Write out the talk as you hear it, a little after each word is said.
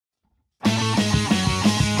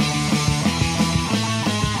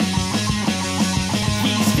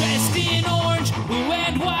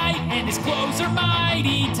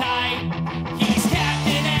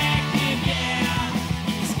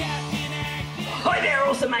Hi there,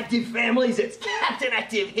 awesome active families. It's Captain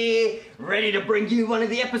Active here, ready to bring you one of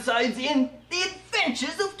the episodes in The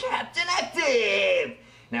Adventures of Captain Active.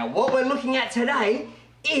 Now, what we're looking at today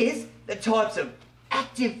is the types of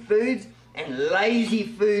active foods and lazy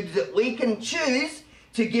foods that we can choose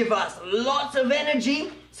to give us lots of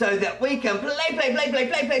energy so that we can play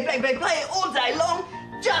all day long,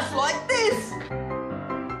 just like this.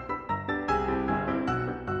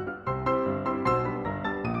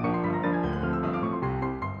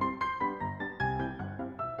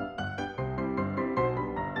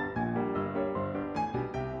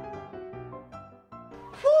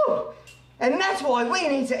 And that's why we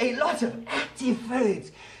need to eat lots of active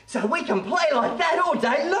foods so we can play like that all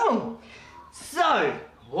day long. So,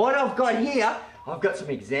 what I've got here, I've got some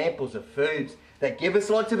examples of foods that give us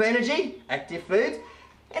lots of energy, active foods,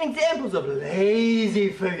 and examples of lazy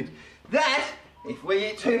foods that, if we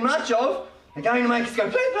eat too much of, are going to make us go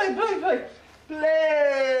play.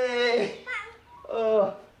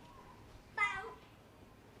 Oh.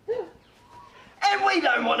 And we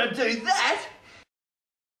don't want to do that.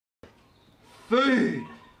 Food.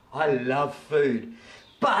 I love food.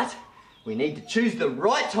 But we need to choose the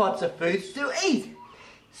right types of foods to eat.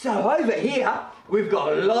 So over here, we've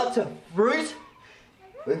got lots of fruit.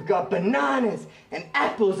 We've got bananas and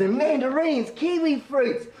apples and mandarins, kiwi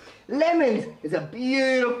fruits, lemons. There's a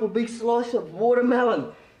beautiful big slice of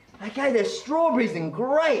watermelon. Okay, there's strawberries and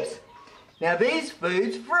grapes. Now these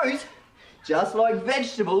foods, fruit, just like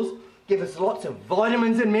vegetables, give us lots of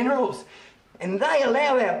vitamins and minerals. And they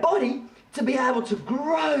allow our body to be able to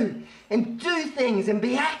grow and do things and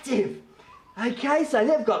be active. Okay, so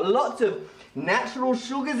they've got lots of natural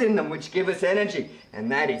sugars in them which give us energy, and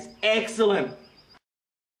that is excellent.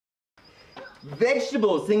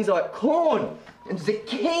 Vegetables, things like corn and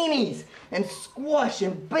zucchinis and squash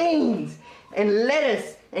and beans and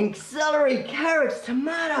lettuce and celery, carrots,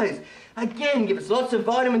 tomatoes, again give us lots of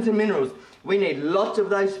vitamins and minerals. We need lots of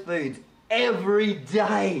those foods every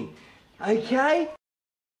day. Okay?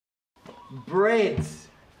 Breads,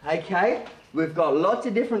 okay? We've got lots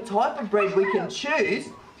of different types of bread we can choose.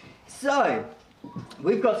 So,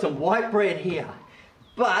 we've got some white bread here.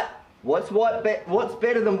 But what's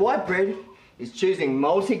better than white bread is choosing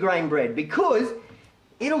multigrain bread, because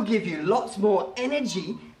it'll give you lots more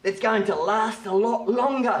energy that's going to last a lot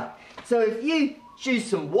longer. So if you choose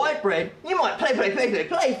some white bread, you might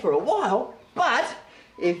play for a while, but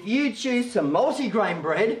if you choose some multigrain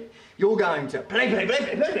bread, you're going to play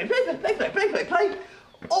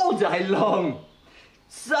all day long.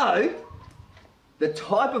 So, the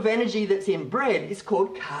type of energy that's in bread is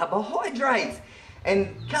called carbohydrates.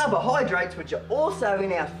 And carbohydrates, which are also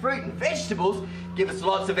in our fruit and vegetables, give us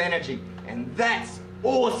lots of energy. And that's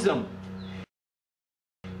awesome.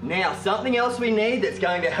 Now, something else we need that's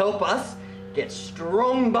going to help us get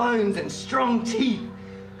strong bones and strong teeth.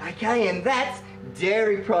 Okay, and that's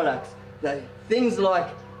dairy products. Things like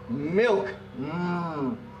milk.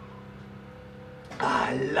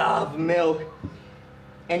 I love milk.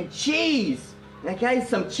 And cheese. Okay,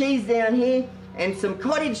 some cheese down here and some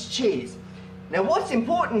cottage cheese. Now what's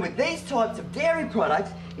important with these types of dairy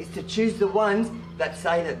products is to choose the ones that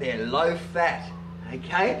say that they're low fat.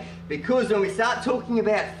 Okay? Because when we start talking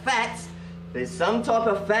about fats, there's some type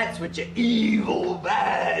of fats which are evil,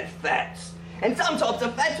 bad fats. And some types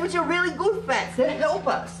of fats which are really good fats that help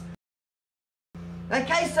us.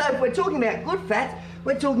 Okay, so if we're talking about good fats,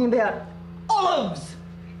 we're talking about olives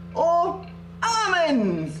or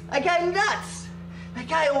almonds, okay, nuts,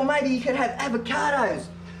 okay, or maybe you could have avocados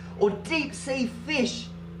or deep sea fish.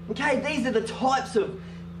 Okay, these are the types of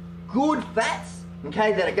good fats,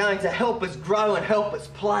 okay, that are going to help us grow and help us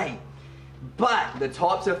play. But the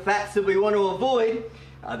types of fats that we want to avoid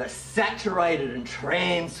are the saturated and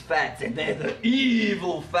trans fats, and they're the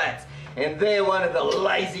evil fats. And they're one of the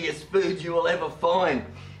laziest foods you will ever find.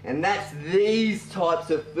 And that's these types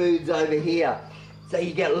of foods over here. So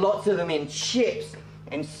you get lots of them in chips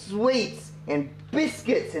and sweets and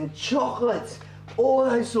biscuits and chocolates. All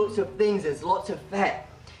those sorts of things, there's lots of fat.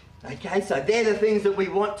 Okay, so they're the things that we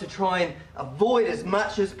want to try and avoid as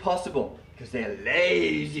much as possible, because they're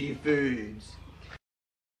lazy foods.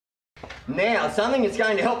 Now, something that's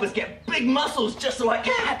going to help us get big muscles just like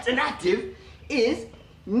Captain Active is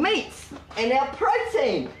meats and our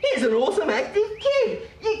protein. Here's an awesome active kid.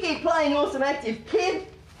 You keep playing awesome active kid.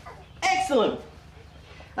 Excellent.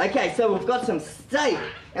 Okay, so we've got some steak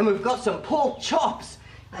and we've got some pork chops.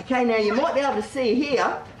 Okay, now you might be able to see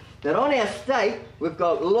here that on our steak we've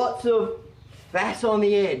got lots of fat on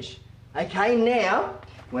the edge. Okay, now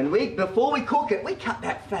before we cook it, we cut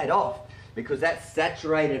that fat off because that's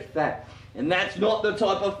saturated fat. and that's not the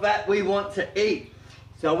type of fat we want to eat.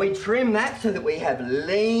 So we trim that so that we have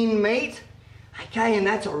lean meat, okay, and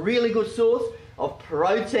that's a really good source of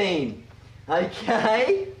protein,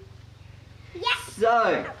 okay? Yes.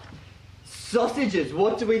 So, sausages,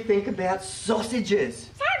 what do we think about sausages?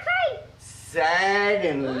 Sad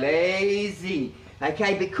and lazy,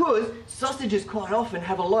 okay, because sausages quite often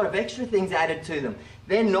have a lot of extra things added to them.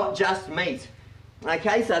 They're not just meat,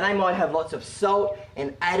 okay, so they might have lots of salt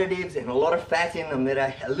and additives and a lot of fat in them that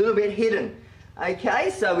are a little bit hidden, okay,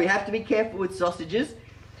 so we have to be careful with sausages.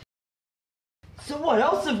 So what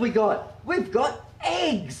else have we got? We've got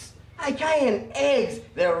eggs, okay, and eggs,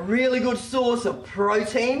 they're a really good source of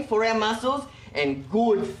protein for our muscles and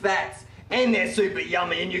good fats. And they're super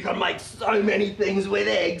yummy and you can make so many things with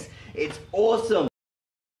eggs. It's awesome.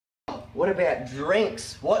 What about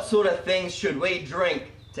drinks? What sort of things should we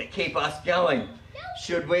drink to keep us going?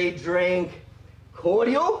 Should we drink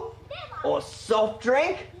cordial or soft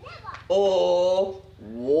drink or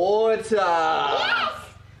water? Yes.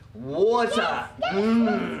 Water.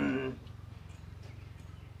 Yes.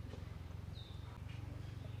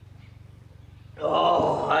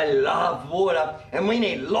 Oh, I love water, and we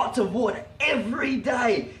need lots of water every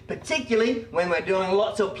day, particularly when we're doing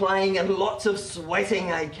lots of playing and lots of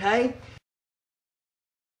sweating, okay?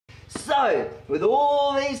 So, with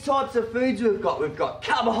all these types of foods we've got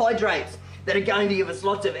carbohydrates that are going to give us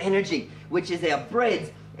lots of energy, which is our breads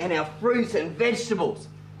and our fruits and vegetables.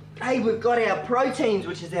 Hey, we've got our proteins,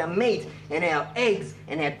 which is our meat, and our eggs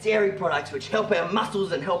and our dairy products, which help our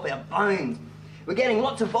muscles and help our bones. We're getting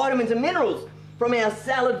lots of vitamins and minerals from our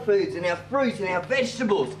salad foods and our fruits and our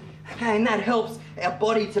vegetables. Okay, and that helps our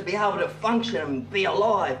body to be able to function and be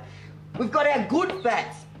alive. We've got our good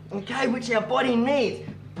fats, okay, which our body needs,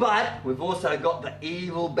 but we've also got the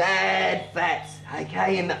evil bad fats,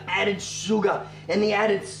 okay, and the added sugar and the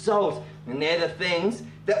added salt, and they're the things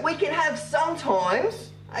that we can have sometimes,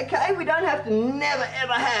 okay, we don't have to never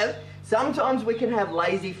ever have. Sometimes we can have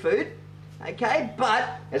lazy food, okay,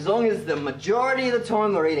 but as long as the majority of the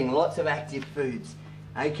time we're eating lots of active foods,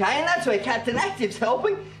 okay, and that's where Captain Active's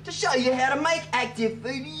helping to show you how to make active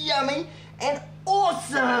food yummy and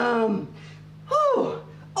awesome. Whew,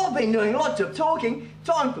 I've been doing lots of talking,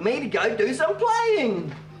 time for me to go do some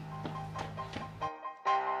playing.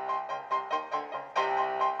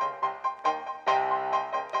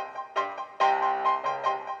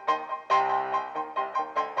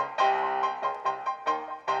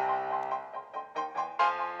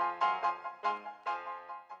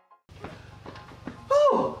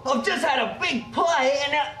 I've just had a big play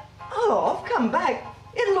and I've come back.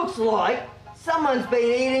 It looks like someone's been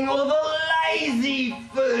eating all the lazy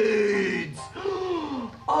foods.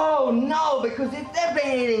 Oh no, because if they've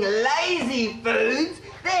been eating lazy foods,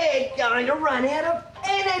 they're going to run out of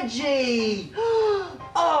energy.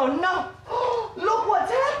 Oh no, look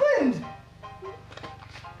what's happened.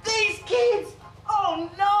 These kids, oh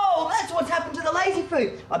no, that's what's happened to the lazy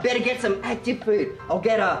food. I better get some active food. I'll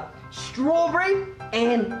get a strawberry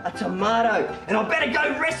and a tomato, and I better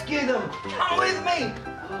go rescue them. Come with me.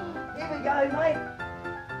 Here we go, mate.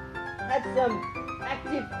 That's some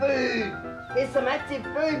active food. Here's some active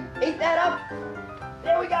food. Eat that up.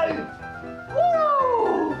 There we go.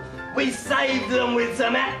 Woo! We saved them with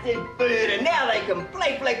some active food, and now they can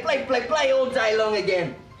play all day long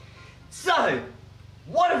again. So,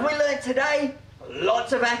 what have we learnt today?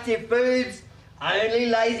 Lots of active foods. Only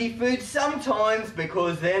lazy food sometimes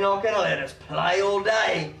because they're not going to let us play all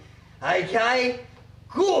day. Okay?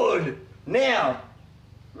 Good. Now,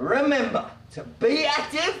 remember to be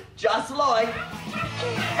active just like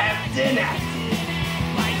Captain Active.